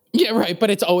video chat. Yeah, right. But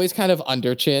it's always kind of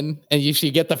under chin, and you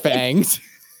should get the fangs.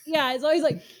 Yeah, it's always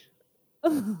like.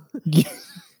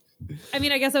 I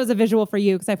mean, I guess that was a visual for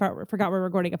you because I forgot we're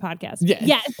recording a podcast.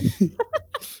 Yeah.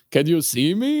 Can you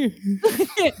see me?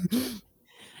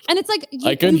 And it's like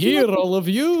I can hear all of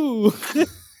you.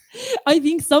 I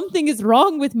think something is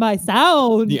wrong with my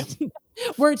sound. Yeah.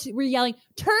 We're yelling,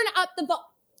 turn up the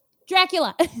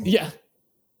Dracula. Yeah.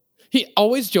 He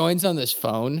always joins on this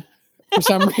phone for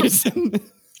some reason.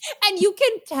 And you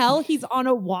can tell he's on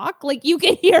a walk. Like you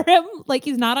can hear him, like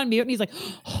he's not on mute, and he's like,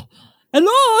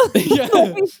 hello. Yeah.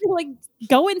 Like,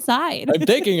 go inside. I'm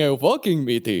taking a walking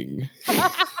meeting.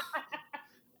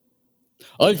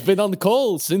 I've been on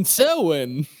call since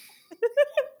 7.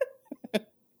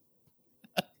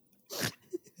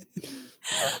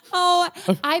 Oh,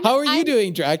 how are you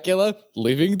doing, Dracula?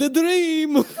 Living the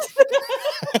dream.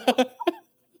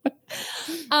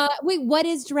 Wait, what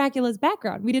is Dracula's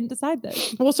background? We didn't decide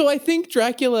this. Well, so I think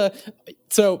Dracula.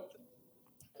 So,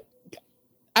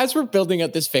 as we're building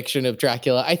up this fiction of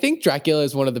Dracula, I think Dracula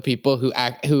is one of the people who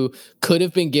could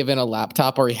have been given a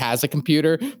laptop, or he has a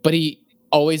computer, but he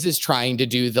always is trying to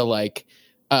do the like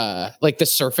the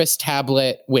Surface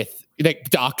tablet with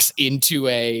that docks into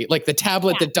the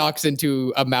tablet that docks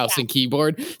into a mouse and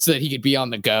keyboard so that he could be on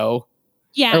the go,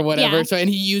 or whatever. Yeah. So, and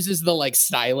he uses the like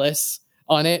stylus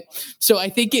on it. So I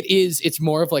think it's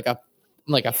more of like a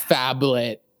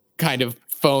phablet kind of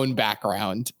phone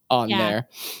background on there.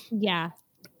 Yeah.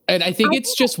 And I think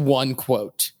it's just one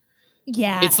quote.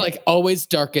 Yeah. It's like always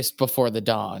darkest before the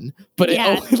dawn, but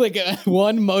it's like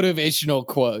one motivational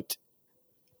quote.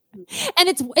 And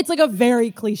it's like a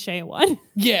very cliche one.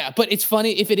 Yeah, but it's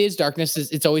funny if it is darkness,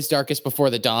 it's always darkest before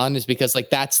the dawn, is because like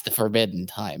that's the forbidden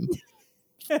time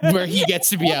where he gets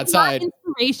to be outside. Not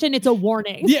inspiration, it's a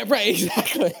warning. Yeah, right,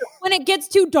 exactly. When it gets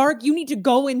too dark, you need to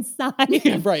go inside.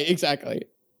 Yeah, right, exactly.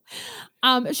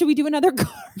 Should we do another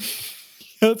card?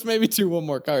 Let's maybe do one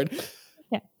more card.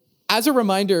 Yeah. As a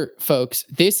reminder, folks,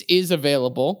 this is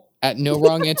available at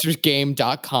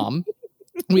NoWrongAnswersGame.com.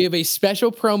 We have a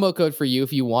special promo code for you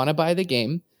if you want to buy the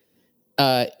game.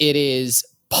 It is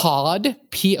POD,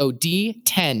 POD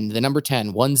 10, the number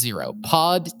 10, 10,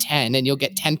 POD 10, and you'll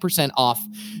get 10% off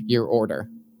your order.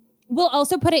 We'll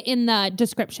also put it in the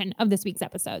description of this week's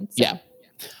episode. So yeah.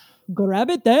 Grab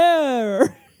it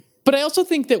there. But I also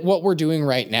think that what we're doing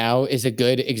right now is a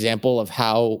good example of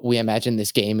how we imagine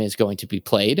this game is going to be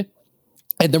played.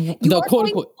 And the quote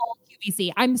unquote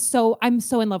QVC. I'm so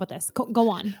in love with this. Go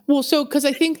on. Well, so because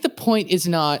I think the point is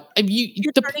not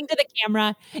you're turning to the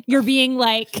camera. You're being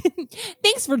like,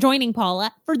 "Thanks for joining,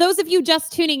 Paula." For those of you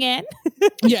just tuning in,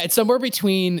 yeah, it's somewhere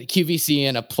between QVC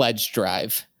and a pledge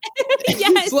drive.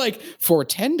 Yes. It's like for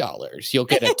 $10, you'll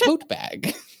get a tote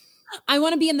bag. I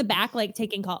want to be in the back, like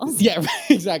taking calls. Yeah,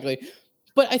 exactly.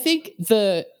 But I think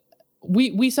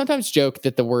we sometimes joke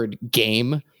that the word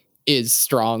game is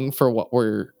strong for what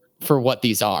we're for what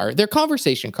these are. They're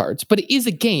conversation cards, but it is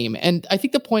a game. And I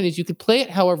think the point is you could play it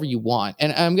however you want.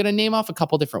 And I'm going to name off a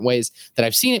couple different ways that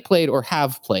I've seen it played or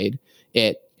have played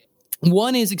it.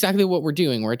 One is exactly what we're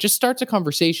doing, where it just starts a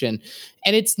conversation,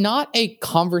 and it's not a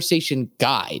conversation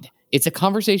guide. It's a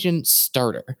conversation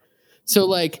starter. So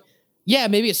like, yeah,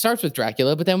 maybe it starts with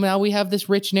Dracula, but then now we have this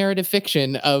rich narrative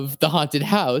fiction of the haunted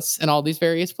house and all these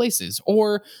various places.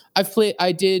 Or I played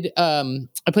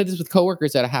this with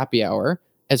coworkers at a happy hour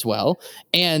as well.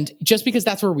 And just because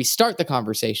that's where we start the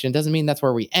conversation doesn't mean that's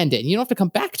where we end it. And you don't have to come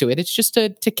back to it. It's just to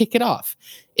kick it off.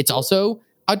 It's also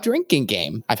a drinking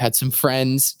game. I've had some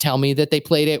friends tell me that they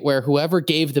played it where whoever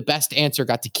gave the best answer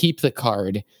got to keep the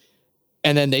card.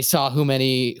 And then they saw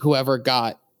whoever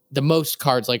got the most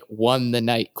cards like won the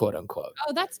night, quote unquote.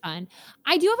 Oh, that's fun.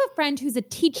 I do have a friend who's a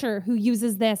teacher who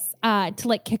uses this to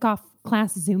like kick off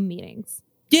class Zoom meetings.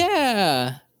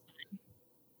 Yeah.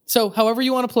 So however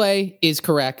you want to play is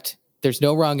correct. There's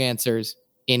no wrong answers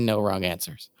in No Wrong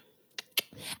Answers.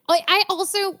 I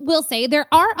also will say there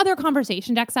are other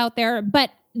conversation decks out there,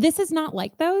 but this is not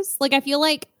like those. Like, I feel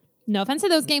like, no offense to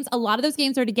those games, a lot of those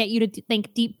games are to get you to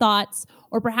think deep thoughts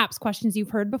or perhaps questions you've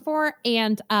heard before.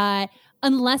 And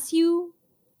unless you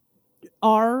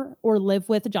are or live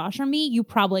with Josh or me, you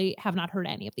probably have not heard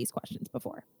any of these questions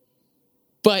before.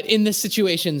 But in the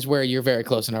situations where you're very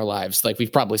close in our lives, like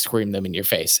we've probably screamed them in your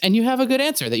face, and you have a good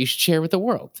answer that you should share with the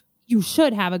world. You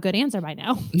should have a good answer by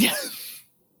now. Yeah.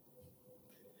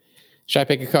 Should I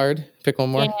pick a card? Pick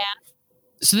one more? Yeah.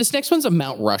 So this next one's a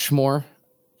Mount Rushmore,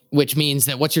 which means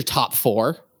that what's your top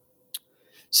 4?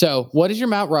 So what is your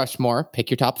Mount Rushmore? Pick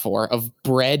your top 4 of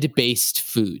bread-based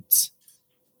foods.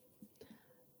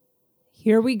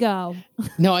 Here we go.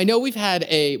 No, I know we had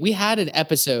an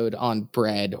episode on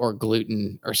bread or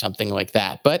gluten or something like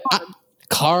that, but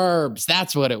carbs,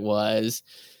 that's what it was.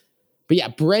 But yeah,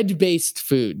 bread-based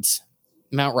foods,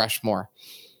 Mount Rushmore.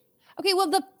 Okay, well,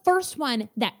 the first one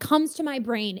that comes to my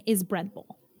brain is bread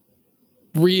bowl.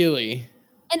 Really?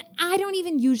 And I don't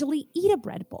even usually eat a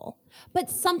bread bowl, but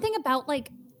something about like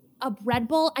a bread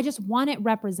bowl, I just want it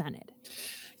represented.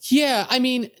 Yeah, I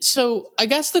mean, so I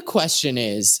guess the question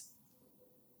is,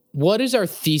 what is our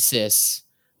thesis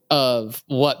of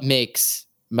what makes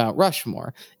Mount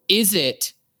Rushmore? Is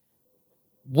it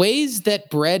ways that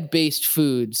bread-based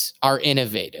foods are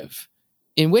innovative?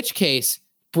 In which case,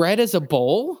 bread as a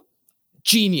bowl,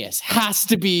 genius, has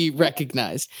to be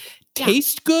recognized. Yeah.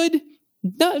 Taste good?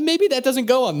 No, maybe that doesn't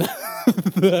go on No,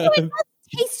 it does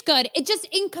taste good. It just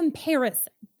in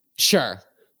comparison. Sure.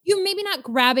 You maybe not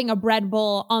grabbing a bread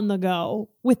bowl on the go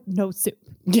with no soup.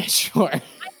 Yeah, sure. I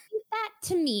think that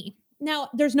to me, now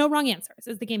there's no wrong answers,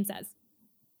 as the game says.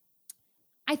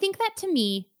 I think that to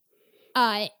me,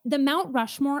 the Mount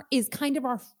Rushmore is kind of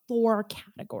our 4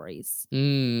 categories.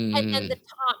 And then the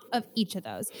top of each of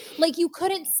those. Like you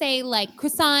couldn't say like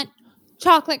croissant,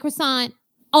 chocolate croissant,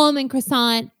 almond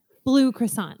croissant, blue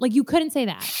croissant. Like you couldn't say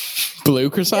that. Blue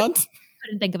croissant? I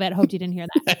couldn't think of it. Hoped you didn't hear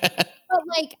that. But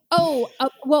like,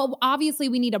 well, obviously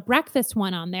we need a breakfast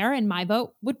one on there, and my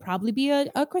vote would probably be a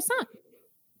croissant.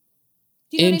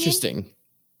 Do you know Interesting. What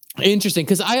I mean? Interesting,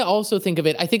 because I also think of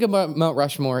it, I think about Mount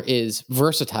Rushmore is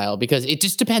versatile because it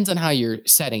just depends on how you're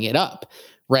setting it up,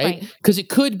 right? Because it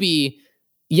could be,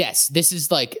 yes, this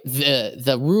is like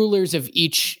the rulers of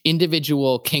each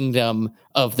individual kingdom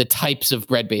of the types of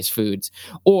bread-based foods.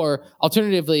 Or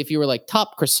alternatively, if you were like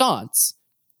top croissants,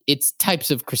 it's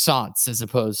types of croissants as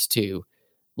opposed to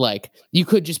like, you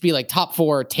could just be like top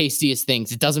 4 tastiest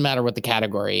things. It doesn't matter what the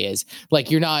category is. Like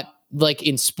you're not like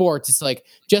in sports, it's like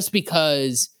just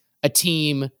because a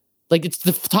team, like it's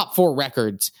the top 4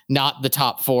 records, not the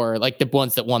top 4, like the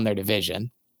ones that won their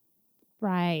division.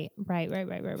 Right.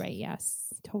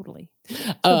 Yes, totally.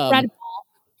 So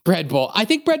bread bowl. I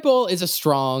think bread bowl is a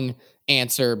strong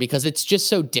answer because it's just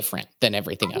so different than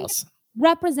everything else.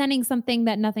 Representing something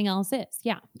that nothing else is.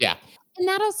 Yeah. Yeah. And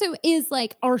that also is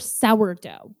like our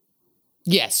sourdough.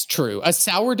 Yes, true. A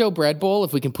sourdough bread bowl,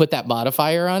 if we can put that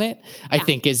modifier on it, I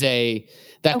think is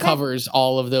covers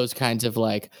all of those kinds of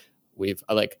like,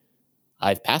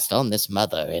 I've passed on this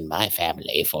mother in my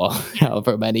family for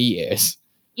however many years.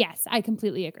 Yes, I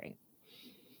completely agree.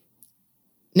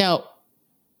 Now,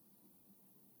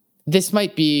 this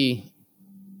might be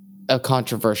a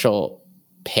controversial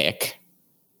pick,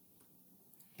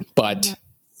 but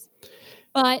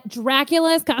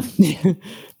Dracula's coming.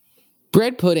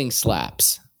 Bread pudding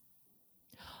slaps.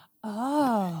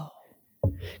 Oh,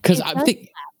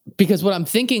 because what I'm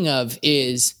thinking of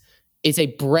is it's a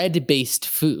bread-based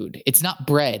food. It's not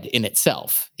bread in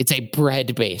itself. It's a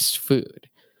bread-based food.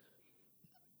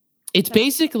 It's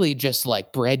basically just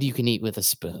like bread you can eat with a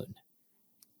spoon.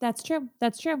 That's true.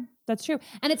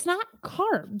 And it's not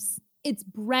carbs. It's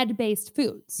bread-based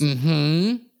foods.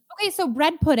 Mm-hmm. Okay, so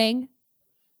bread pudding,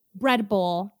 bread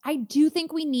bowl. I do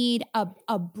think we need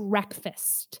a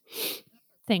breakfast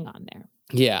thing on there.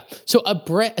 Yeah. So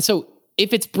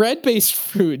if it's bread-based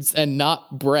foods and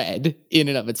not bread in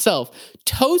and of itself,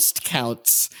 toast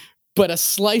counts, but a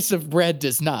slice of bread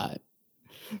does not.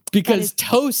 Because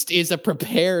toast is a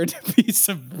prepared piece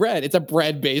of bread. It's a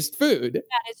bread-based food.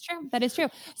 That is true.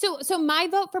 So my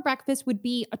vote for breakfast would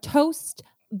be a toast,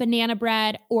 banana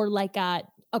bread, or like a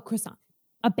croissant,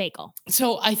 a bagel.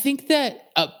 So I think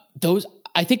that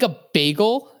I think a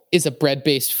bagel is a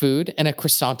bread-based food and a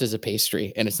croissant is a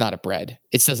pastry, and it's not a bread.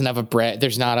 It doesn't have a bread.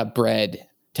 There's not a bread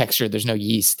texture. There's no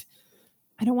yeast.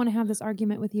 I don't want to have this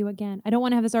argument with you again. I don't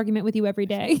want to have this argument with you every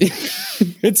day.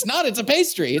 It's not. It's a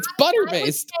pastry. It's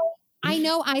butter-based. I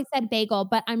know I said bagel,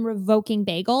 but I'm revoking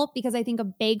bagel because I think a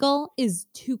bagel is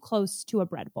too close to a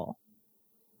bread bowl.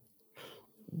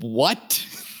 What?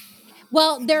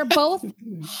 Well, they're both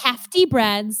hefty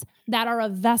breads that are a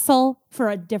vessel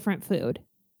for a different food.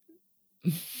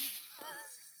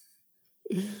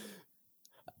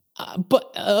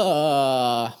 But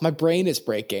my brain is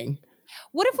breaking.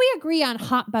 What if we agree on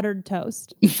hot buttered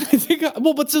toast? I think.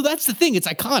 But so that's the thing. It's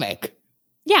iconic.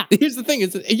 Yeah. Here's the thing.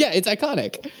 It's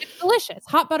iconic. It's delicious.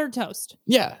 Hot buttered toast.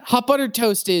 Yeah. Hot buttered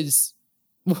toast is,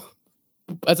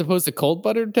 as opposed to cold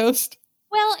buttered toast.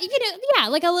 Well, yeah,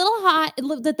 like a little hot.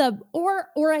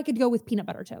 Or I could go with peanut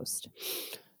butter toast.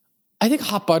 I think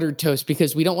hot buttered toast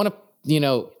because we don't want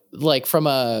to, like from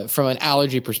an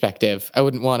allergy perspective, I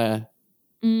wouldn't want to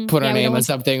put our name on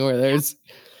something where there's.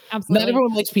 Absolutely. Not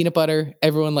everyone likes peanut butter.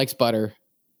 Everyone likes butter.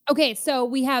 Okay, so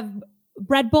we have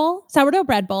bread bowl, sourdough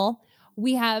bread bowl.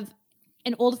 We have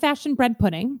an old-fashioned bread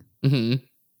pudding. Mm-hmm.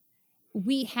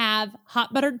 We have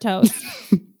hot buttered toast.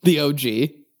 The OG.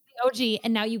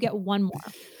 And now you get one more.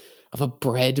 Of a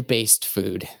bread-based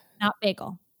food. Not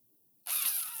bagel.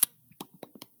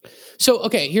 So,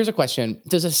 okay, here's a question.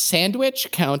 Does a sandwich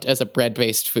count as a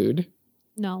bread-based food?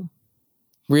 No.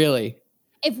 Really?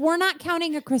 If we're not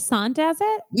counting a croissant as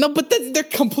it? No, but they're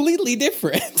completely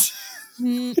different.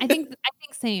 I think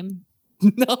same.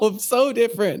 No, so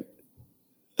different.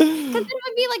 Because it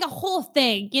would be like a whole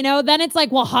thing, Then it's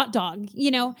like, well, hot dog, But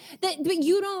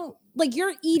you don't, like,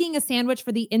 you're eating a sandwich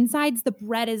for the insides. The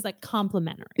bread is like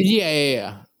complimentary.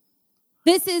 Yeah.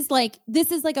 This is like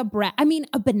a bread. I mean,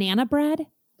 a banana bread.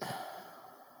 I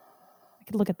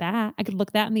could look at that. I could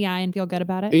look that in the eye and feel good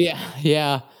about it.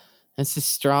 Yeah. That's a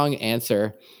strong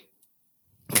answer.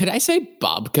 Could I say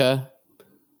babka?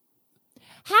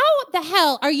 How the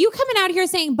hell are you coming out here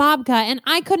saying babka and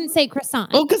I couldn't say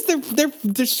croissant? Oh, because they're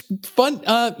fun.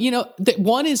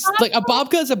 One is babka. Like a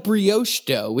babka is a brioche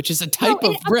dough, which is a type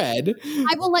of bread.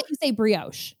 I will let you say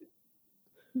brioche.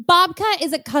 Babka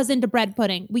is a cousin to bread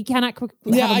pudding. We cannot.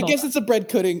 I guess it's a bread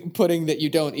pudding that you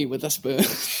don't eat with a spoon.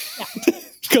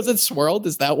 Because it's swirled.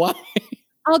 Is that why?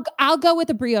 I'll go with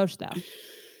a brioche though.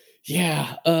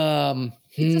 Yeah.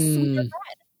 It's a sweeter bread.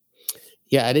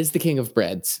 Yeah, it is the king of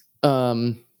breads.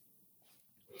 What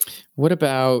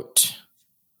about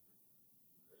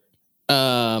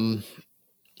I'm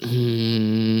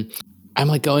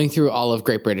like going through all of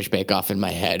Great British Bake Off in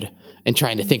my head and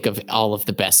trying to think of all of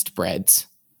the best breads.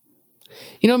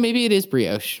 Maybe it is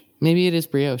brioche.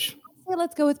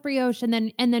 Let's go with brioche, and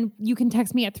then you can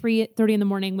text me at 3:30 in the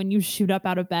morning when you shoot up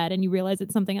out of bed and you realize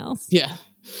it's something else. Yeah.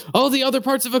 All the other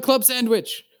parts of a club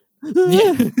sandwich.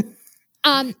 Yeah.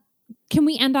 Can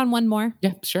we end on one more?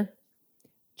 Yeah, sure.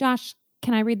 Josh,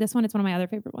 can I read this one? It's one of my other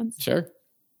favorite ones. Sure.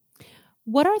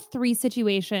 What are 3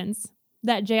 situations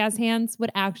that jazz hands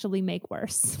would actually make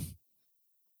worse?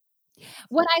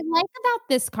 What I like about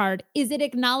this card is it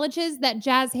acknowledges that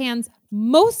jazz hands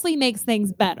mostly makes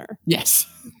things better. Yes.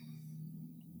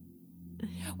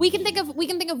 We can think of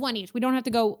one each. We don't have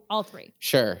to go all 3.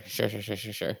 Sure.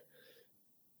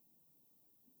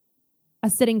 A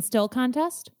sitting still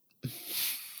contest?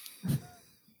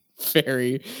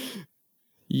 Very.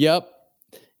 Yep.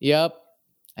 I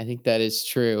think that is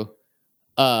true.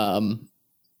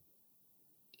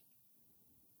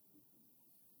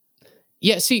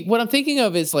 Yeah, see, what I'm thinking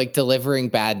of is like delivering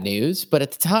bad news,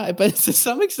 but to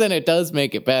some extent it does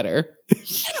make it better.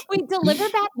 We deliver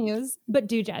bad news, but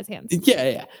do jazz hands.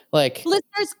 Yeah. Like,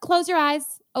 listeners, close your eyes,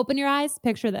 open your eyes,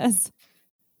 picture this.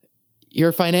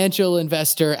 Your financial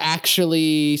investor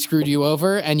actually screwed you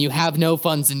over and you have no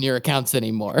funds in your accounts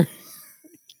anymore.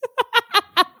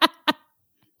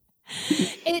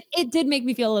 It did make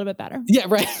me feel a little bit better. Yeah,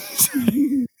 right.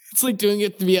 It's like doing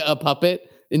it via a puppet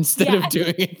instead of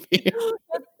doing it via...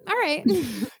 All right.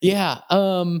 Yeah.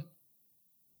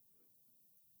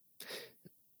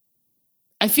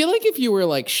 I feel like if you were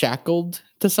like shackled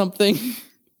to something,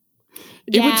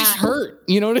 it would just hurt.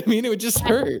 You know what I mean? It would just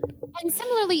hurt. And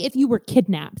similarly, if you were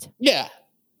kidnapped. Yeah.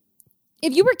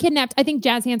 If you were kidnapped, I think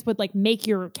jazz hands would like make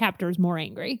your captors more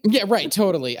angry. Yeah, right.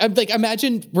 Totally. I'm like,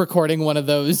 imagine recording one of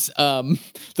those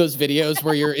videos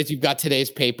where you've got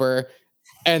today's paper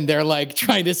and they're like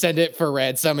trying to send it for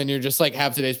ransom and you're just like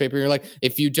have today's paper. You're like,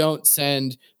 if you don't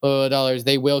send $,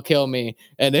 they will kill me.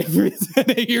 And then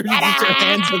your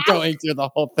hands are going through the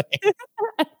whole thing.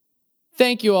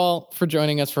 Thank you all for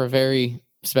joining us for a very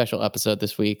special episode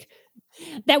this week.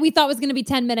 That we thought was going to be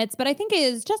 10 minutes, but I think it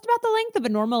is just about the length of a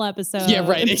normal episode. Yeah,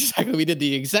 right. Exactly. We did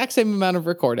the exact same amount of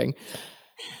recording.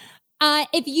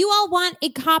 If you all want a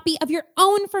copy of your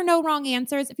own for No Wrong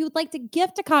Answers, if you would like to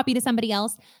gift a copy to somebody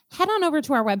else, head on over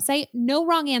to our website,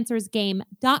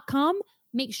 NoWrongAnswersGame.com.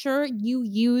 Make sure you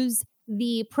use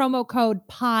the promo code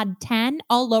POD10,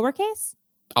 all lowercase.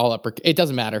 All upper. It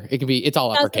doesn't matter. It's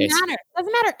all uppercase.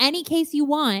 Doesn't matter any case you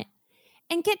want,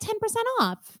 and get 10%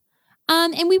 off.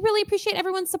 And we really appreciate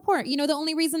everyone's support. You know, the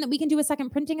only reason that we can do a second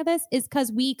printing of this is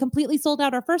because we completely sold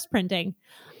out our first printing.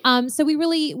 So we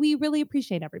really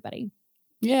appreciate everybody.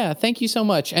 Yeah, thank you so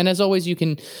much. And as always, you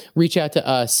can reach out to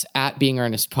us at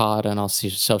BeingEarnestPod on all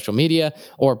social media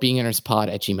or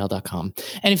beingearnestpod@gmail.com.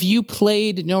 And if you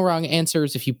played No Wrong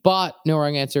Answers, if you bought No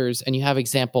Wrong Answers and you have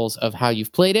examples of how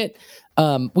you've played it,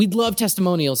 we'd love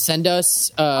testimonials. Send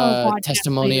us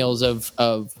testimonials of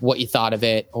what you thought of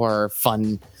it or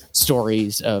fun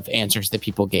stories of answers that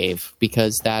people gave,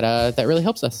 because that really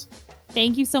helps us.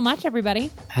 Thank you so much,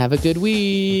 everybody. Have a good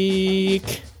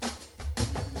week.